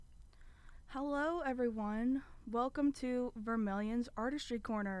Hello, everyone. Welcome to Vermilion's Artistry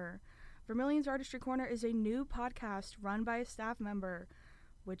Corner. Vermilion's Artistry Corner is a new podcast run by a staff member,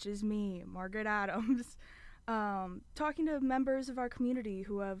 which is me, Margaret Adams, talking to members of our community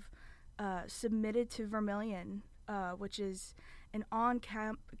who have submitted to Vermilion, which is an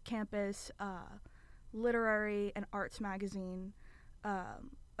on-campus literary and arts magazine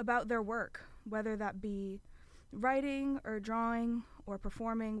about their work, whether that be writing or drawing or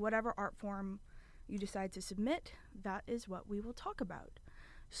performing, whatever art form you decide to submit, that is what we will talk about.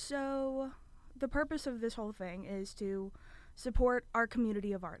 So the purpose of this whole thing is to support our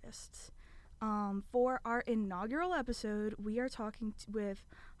community of artists. For our inaugural episode, we are talking with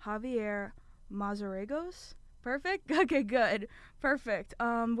Javier Mazarregos. Perfect? Okay, good. Perfect.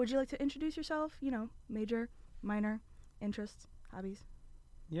 Would you like to introduce yourself? Major, minor, interests, hobbies?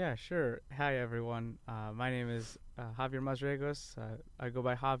 Yeah, sure. Hi, everyone. My name is Javier Mazarregos. I go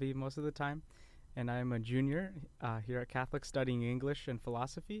by Javi most of the time, and I'm a junior here at Catholic studying English and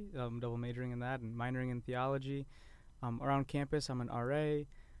philosophy, double majoring in that and minoring in theology. Around campus, I'm an RA.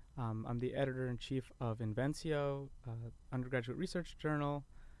 I'm the editor-in-chief of Invencio, undergraduate research journal.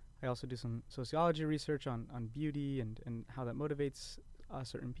 I also do some sociology research on beauty and how that motivates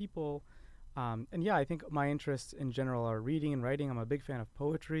certain people. I think my interests in general are reading and writing. I'm a big fan of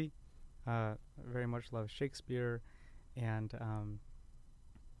poetry. Very much love Shakespeare. And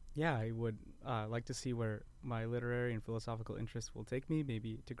I would like to see where my literary and philosophical interests will take me,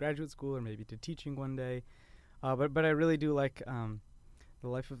 maybe to graduate school or maybe to teaching one day. But I really do like the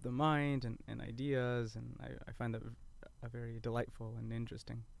life of the mind and ideas, and I find that very delightful and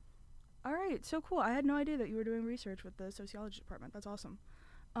interesting. All right, so cool. I had no idea that you were doing research with the sociology department. That's awesome.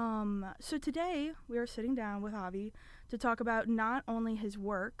 So today we are sitting down with Javi to talk about not only his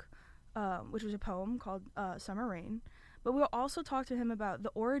work, which was a poem called Summer Rain, but we'll also talk to him about the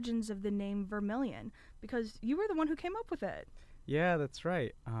origins of the name Vermilion, because you were the one who came up with it. Yeah, that's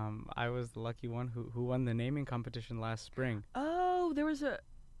right. I was the lucky one who won the naming competition last spring. Oh, there was a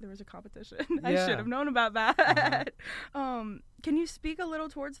competition. Yeah. I should have known about that. Uh-huh. Can you speak a little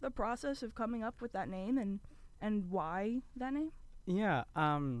towards the process of coming up with that name and why that name? Yeah,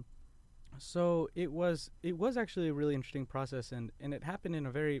 so it was actually a really interesting process, and it happened in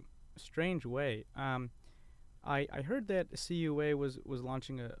a very strange way. I heard that CUA was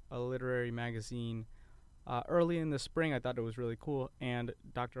launching a literary magazine early in the spring. I thought it was really cool, and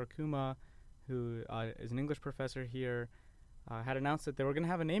Dr. Akuma, who is an English professor here, had announced that they were going to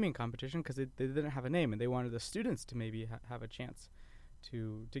have a naming competition because they didn't have a name, and they wanted the students to maybe have a chance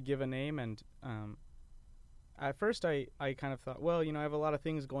to give a name. And at first, I kind of thought, well, I have a lot of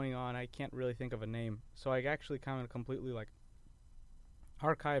things going on. I can't really think of a name. So I actually kind of completely,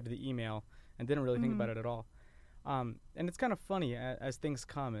 archived the email and didn't really think about it at all. And it's kind of funny as things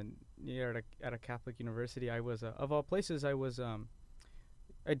come. And at a Catholic university, I was, of all places, I was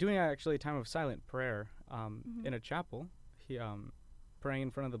doing actually a time of silent prayer in a chapel, praying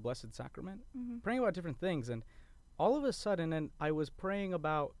in front of the Blessed Sacrament, praying about different things. And all of a sudden, and I was praying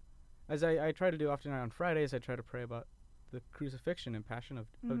about, as I try to do often on Fridays, I try to pray about the crucifixion and passion of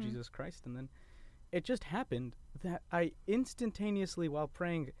Jesus Christ. And then it just happened that I instantaneously, while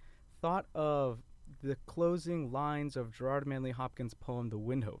praying, thought of the closing lines of Gerard Manley Hopkins' poem, The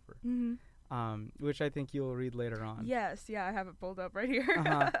Windhover, which I think you'll read later on. Yes, yeah, I have it pulled up right here.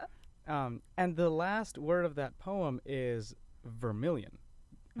 And the last word of that poem is vermilion.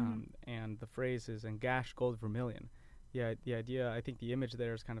 And the phrase is, and gash gold vermilion. Yeah, the idea, I think the image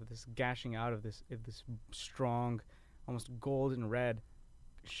there is kind of this gashing out of this strong, almost golden red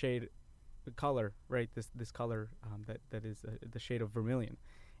shade color, right? This color that is the shade of vermilion.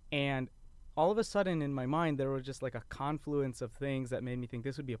 And all of a sudden in my mind, there was just like a confluence of things that made me think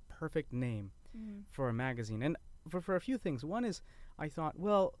this would be a perfect name for a magazine. And for a few things. One is, I thought,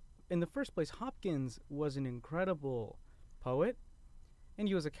 well, in the first place, Hopkins was an incredible poet, and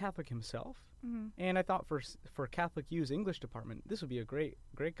he was a Catholic himself. And I thought for Catholic U's English department, this would be a great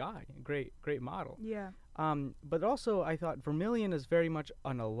guy, a great model. Yeah. But also I thought vermilion is very much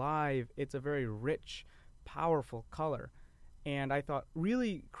it's a very rich, powerful color. And I thought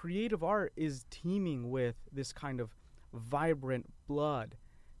really creative art is teeming with this kind of vibrant blood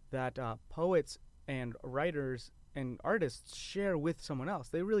that poets and writers and artists share with someone else.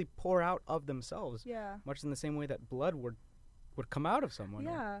 They really pour out of themselves. Yeah. Much in the same way that blood would come out of someone.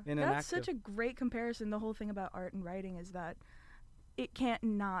 Yeah, in that's such a great comparison. The whole thing about art and writing is that it can't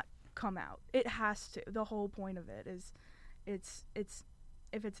not come out. It has to. The whole point of it is, it's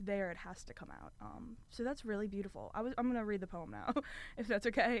if it's there, it has to come out. So that's really beautiful. I'm gonna read the poem now, if that's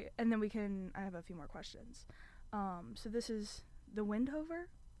okay, and then I have a few more questions. So this is The Windhover.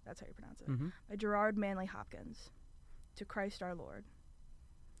 That's how you pronounce it. Mm-hmm. By Gerard Manley Hopkins. To Christ our Lord.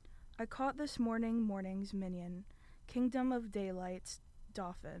 I caught this morning's minion, kingdom of daylight's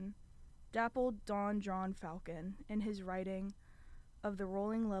dauphin, dappled dawn-drawn falcon, in his riding of the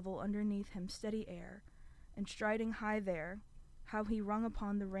rolling level underneath him steady air, and striding high there, how he rung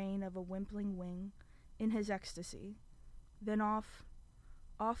upon the rein of a wimpling wing, in his ecstasy. Then off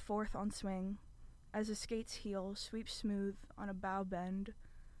forth on swing, as a skate's heel sweeps smooth on a bow bend,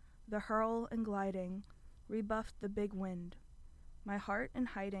 the hurl and gliding rebuffed the big wind. My heart in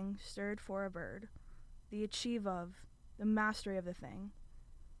hiding stirred for a bird, the achieve of, the mastery of the thing.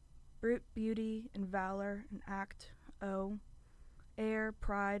 Brute beauty and valor and act, oh, air,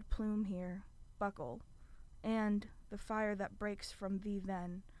 pride, plume here, buckle, and the fire that breaks from thee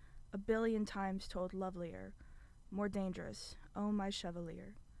then, a billion times told lovelier, more dangerous, oh my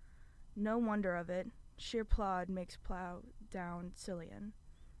chevalier. No wonder of it, sheer plod makes plow down Sicilian.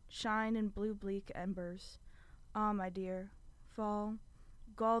 Shine in blue bleak embers, ah, my dear, fall,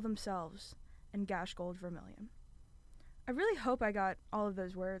 gall themselves, and gash gold vermilion. I really hope I got all of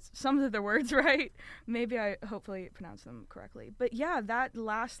those words, some of the words right. Maybe I hopefully pronounced them correctly. But yeah, that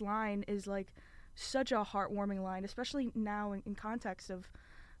last line is like such a heartwarming line, especially now in context of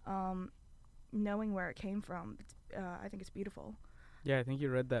knowing where it came from. I think it's beautiful. Yeah, I think you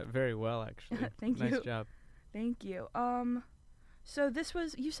read that very well, actually. Thank you. Nice job. Thank you. So this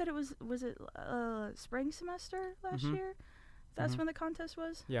was, you said it was it spring semester last Mhm. year? That's Mhm. when the contest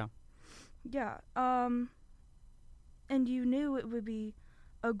was? Yeah. Yeah. And you knew it would be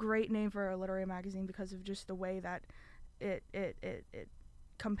a great name for a literary magazine because of just the way that it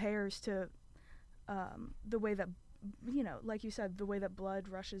compares to the way that, you know, like you said, the way that blood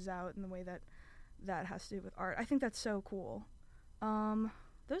rushes out and the way that has to do with art. I think that's so cool.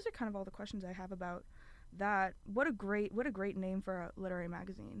 Those are kind of all the questions I have about that. What a great name for a literary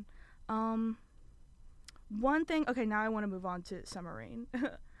magazine. One thing, okay, now I want to move on to Summer Rain.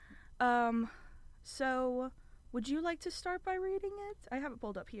 So would you like to start by reading it? I have it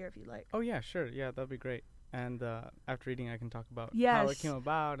pulled up here if you'd like. Oh, yeah, sure. Yeah, that'd be great. And after reading, I can talk about how Yes. it came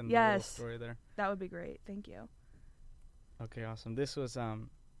about and the little story there. That would be great. Thank you. Okay, awesome. This was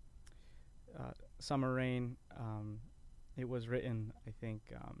Summer Rain. It was written, I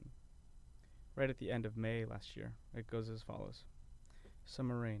think, right at the end of May last year. It goes as follows.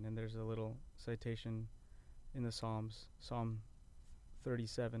 Summer Rain, and there's a little citation in the Psalms, Psalm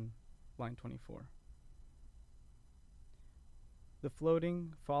 37, line 24. The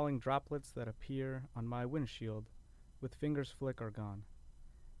floating, falling droplets that appear on my windshield with fingers flick are gone.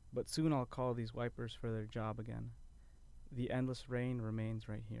 But soon I'll call these wipers for their job again. The endless rain remains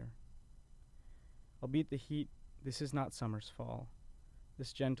right here. I'll beat the heat. This is not summer's fall.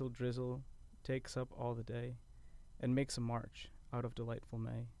 This gentle drizzle takes up all the day and makes a march out of delightful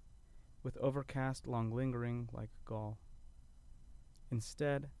May, with overcast long lingering like gall.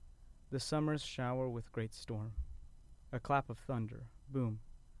 Instead, the summer's shower with great storm. A clap of thunder, boom,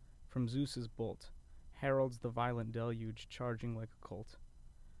 from Zeus's bolt, heralds the violent deluge charging like a colt.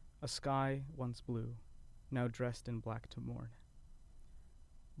 A sky once blue, now dressed in black to mourn.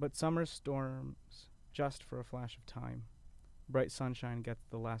 But summer's storms just for a flash of time. Bright sunshine gets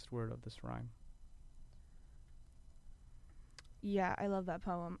the last word of this rhyme. Yeah, I love that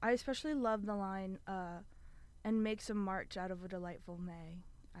poem. I especially love the line, and makes a march out of a delightful May.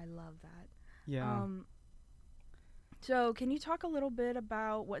 I love that. Yeah. So can you talk a little bit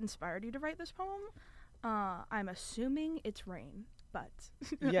about what inspired you to write this poem? I'm assuming it's rain, but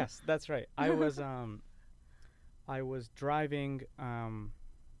Yes, that's right. I was driving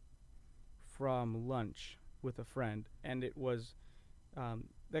from lunch with a friend, and it was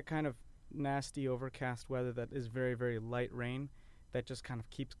that kind of nasty overcast weather that is very, very light rain that just kind of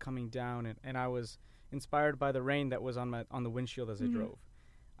keeps coming down, and I was inspired by the rain that was on the windshield as I drove.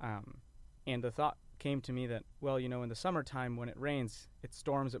 And the thought came to me that, well, you know, in the summertime when it rains, it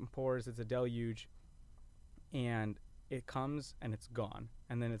storms, it pours, it's a deluge, and it comes and it's gone,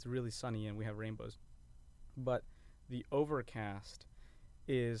 and then it's really sunny and we have rainbows. But the overcast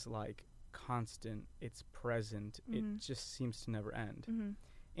is like constant, it's present, it just seems to never end.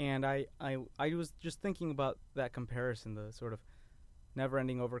 And I was just thinking about that comparison, the sort of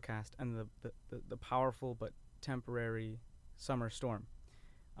never-ending overcast and the powerful but temporary summer storm.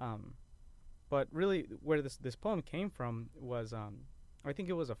 But really, where this poem came from was, I think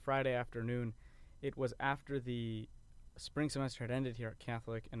it was a Friday afternoon. It was after the spring semester had ended here at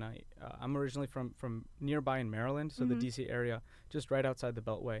Catholic, and I'm originally from nearby in Maryland, so the D.C. area, just right outside the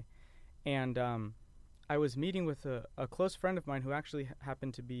Beltway. And I was meeting with a close friend of mine who actually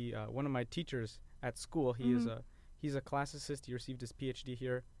happened to be one of my teachers at school. He's a classicist. He received his PhD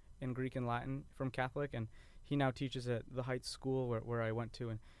here in Greek and Latin from Catholic, and he now teaches at the Heights School where I went to,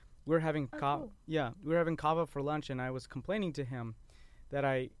 and we were having cool. we were having kava for lunch, and I was complaining to him that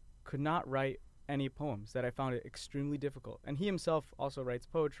I could not write any poems, that I found it extremely difficult. And he himself also writes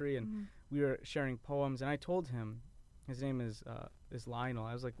poetry, and we were sharing poems, and I told him, his name is Lionel.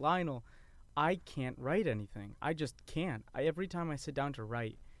 I was like, Lionel, I can't write anything. I just can't. Every time I sit down to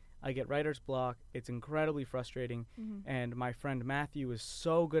write, I get writer's block. It's incredibly frustrating. And my friend Matthew is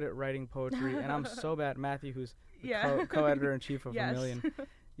so good at writing poetry, and I'm so bad. Matthew, who's the co-editor-in-chief of Vermilion.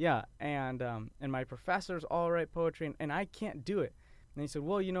 Yeah, and my professors all write poetry, and I can't do it. And he said,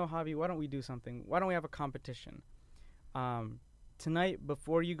 well, Javi, why don't we do something? Why don't we have a competition? Tonight,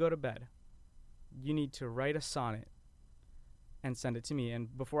 before you go to bed, you need to write a sonnet and send it to me.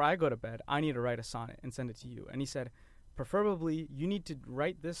 And before I go to bed, I need to write a sonnet and send it to you. And he said, preferably, you need to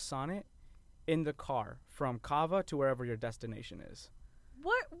write this sonnet in the car from Kava to wherever your destination is.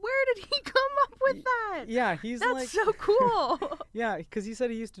 What? Where did he come up with that? Yeah, That's so cool. Yeah, because he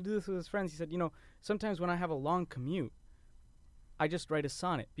said he used to do this with his friends. He said, sometimes when I have a long commute, I just write a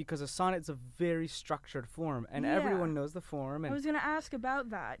sonnet, because a sonnet's a very structured form, and everyone knows the form. And I was going to ask about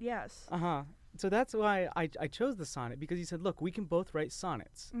that, yes. So that's why I chose the sonnet, because he said, look, we can both write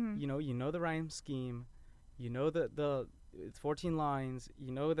sonnets. You know the rhyme scheme, the 14 lines,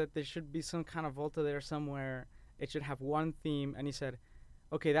 that there should be some kind of volta there somewhere. It should have one theme. And he said,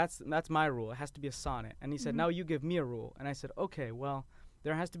 okay, that's my rule. It has to be a sonnet. And he said, now you give me a rule. And I said, okay, well,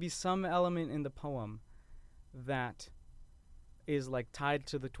 there has to be some element in the poem that is like tied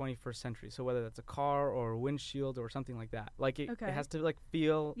to the 21st century. So whether that's a car or a windshield or something like that, like it has to like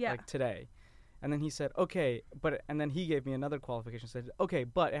feel like today. And then he said, okay, and then he gave me another qualification. Said, okay,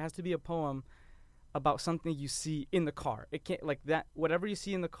 but it has to be a poem about something you see in the car. It can't, like that, whatever you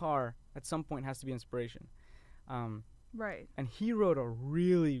see in the car at some point has to be inspiration. Right. And he wrote a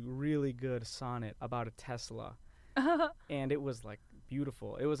really, really good sonnet about a Tesla. And it was like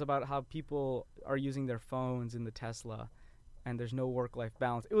beautiful. It was about how people are using their phones in the Tesla, and there's no work-life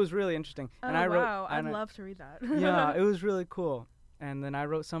balance. It was really interesting. And I'd love to read that. Yeah, it was really cool. And then I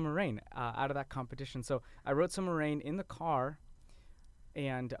wrote Summer Rain out of that competition. So I wrote Summer Rain in the car,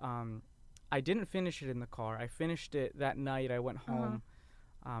 and I didn't finish it in the car. I finished it that night. I went home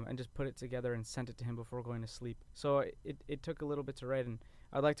and just put it together and sent it to him before going to sleep. So it took a little bit to write, and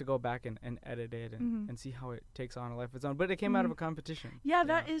I'd like to go back and edit it and see how it takes on a life of its own. But it came out of a competition. Yeah,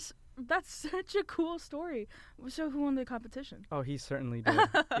 that's such a cool story. So who won the competition? Oh, he certainly did.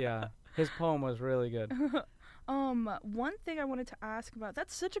 Yeah. His poem was really good. One thing I wanted to ask about,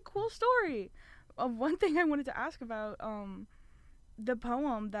 that's such a cool story. One thing I wanted to ask about, the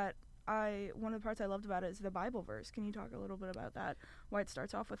poem that one of the parts I loved about it is the Bible verse. Can you talk a little bit about that? Why it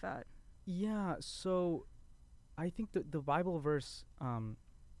starts off with that? Yeah, so I think the Bible verse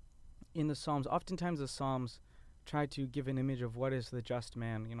in the Psalms, oftentimes the Psalms try to give an image of what is the just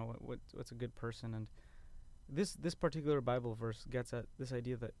man, what's a good person, and this particular Bible verse gets at this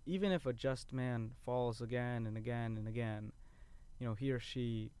idea that even if a just man falls again and again and again, he or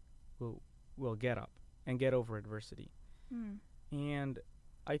she will get up and get over adversity. And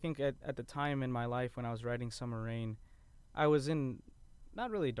I think at the time in my life when I was writing Summer Rain, I was in not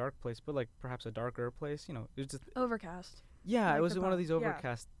really a dark place, but like perhaps a darker place. It was just overcast. Yeah, it was one of these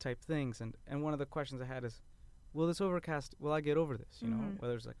overcast type things, and one of the questions I had is, will I get over this?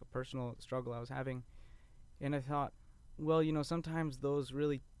 Whether it's like a personal struggle I was having. And I thought, well, sometimes those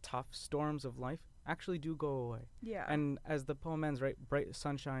really tough storms of life actually do go away. Yeah. And as the poem ends, right, bright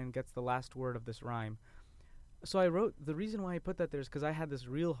sunshine gets the last word of this rhyme. So I wrote, the reason why I put that there is because I had this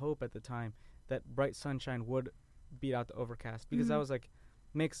real hope at the time that bright sunshine would beat out the overcast, because I was like,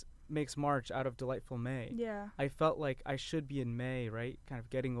 makes March out of delightful May. Yeah. I felt like I should be in May, right, kind of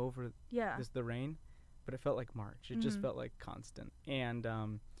getting over the rain, but it felt like March. It just felt like constant. And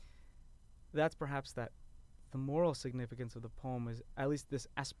that's perhaps that the moral significance of the poem is at least this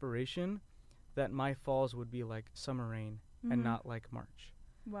aspiration that my falls would be like summer rain and not like March.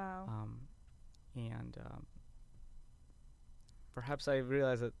 Wow. And perhaps I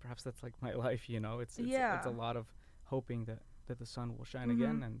realize that perhaps that's like my life, it's a lot of hoping that the sun will shine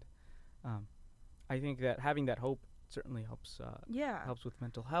again, and I think that having that hope certainly helps with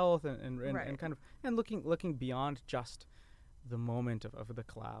mental health and kind of and looking beyond just the moment of the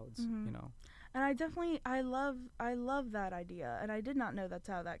clouds, And I love that idea, and I did not know that's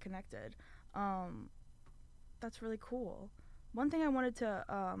how that connected. That's really cool. One thing I wanted to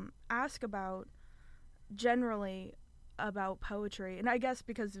ask about generally about poetry, and I guess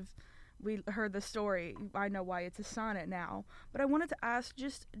because we heard the story, I know why it's a sonnet now, but I wanted to ask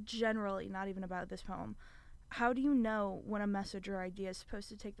just generally, not even about this poem, how do you know when a message or idea is supposed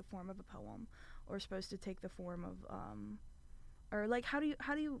to take the form of a poem or supposed to take the form of or like how do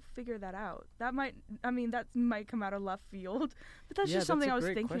you figure that out? That might come out of left field, but that's just something I was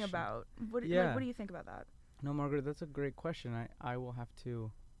thinking question. about. What do you think about that? No, Margaret, that's a great question. I will have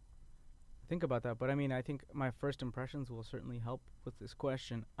to think about that, but I mean, I think my first impressions will certainly help with this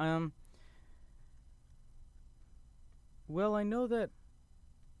question. Well, I know that,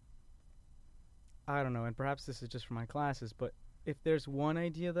 I don't know, and perhaps this is just for my classes, but if there's one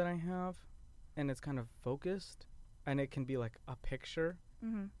idea that I have and it's kind of focused and it can be like a picture,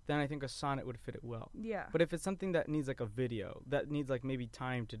 then I think a sonnet would fit it well. Yeah. But if it's something that needs like a video, that needs like maybe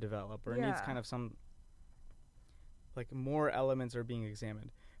time to develop, or needs kind of some like more elements are being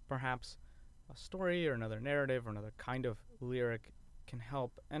examined, perhaps a story or another narrative or another kind of lyric can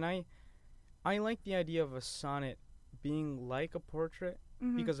help. And I like the idea of a sonnet being like a portrait,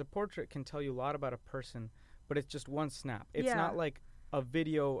 because a portrait can tell you a lot about a person, but it's just one snap. It's not like a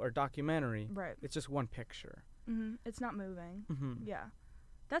video or documentary. Right. It's just one picture. It's not moving. Yeah.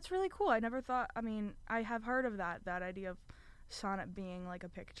 That's really cool. I never thought, I mean, I have heard of that idea of sonnet being like a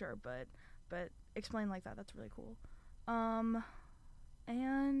picture, but explain like that. That's really cool. And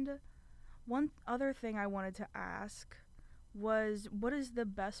one other thing I wanted to ask was, what is the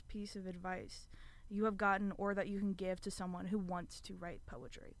best piece of advice you have gotten or that you can give to someone who wants to write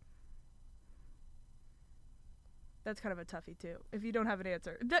poetry? That's kind of a toughie, too. If you don't have an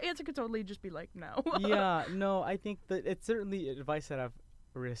answer. The answer could totally just be like, no. Yeah, no, I think that it's certainly advice that I've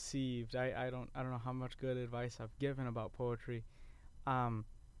received. I don't know how much good advice I've given about poetry. And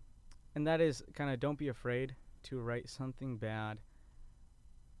that is kind of, don't be afraid to write something bad.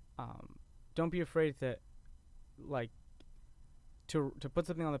 Don't be afraid to, like, to put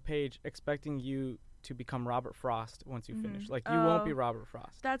something on the page expecting you to become Robert Frost once you finish. Like, you won't be Robert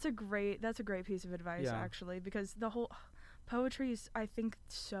Frost. That's a great piece of advice, actually, because the whole poetry is, I think,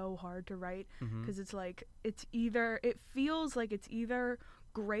 so hard to write, because it's like, it feels like it's either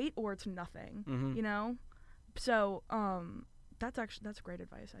great or it's nothing, you know? So, that's great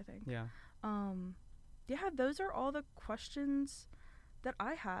advice, I think. Yeah. Yeah, those are all the questions that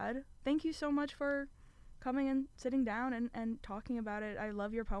I had. Thank you so much for coming and sitting down and talking about it. I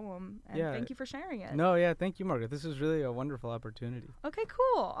love your poem, and thank you for sharing it. No, yeah, thank you, Margaret. This is really a wonderful opportunity. Okay,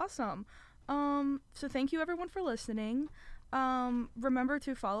 cool. Awesome. So thank you, everyone, for listening. Remember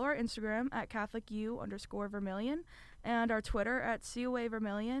to follow our Instagram at CatholicU_Vermilion and our Twitter at COA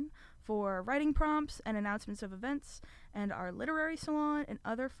Vermilion for writing prompts and announcements of events and our literary salon and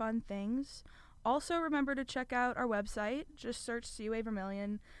other fun things. Also, remember to check out our website. Just search COA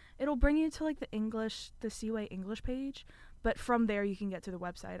Vermilion. It'll bring you to like the COA English page, but from there you can get to the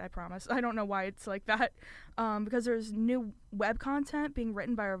website, I promise. I don't know why it's like that, because there's new web content being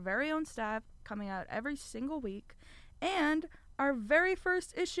written by our very own staff coming out every single week, and our very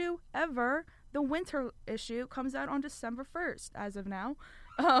first issue ever, the winter issue, comes out on December 1st as of now.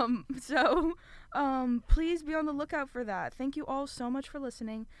 So please be on the lookout for that. Thank you all so much for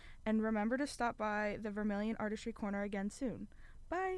listening, and remember to stop by the Vermilion Artistry Corner again soon. Bye.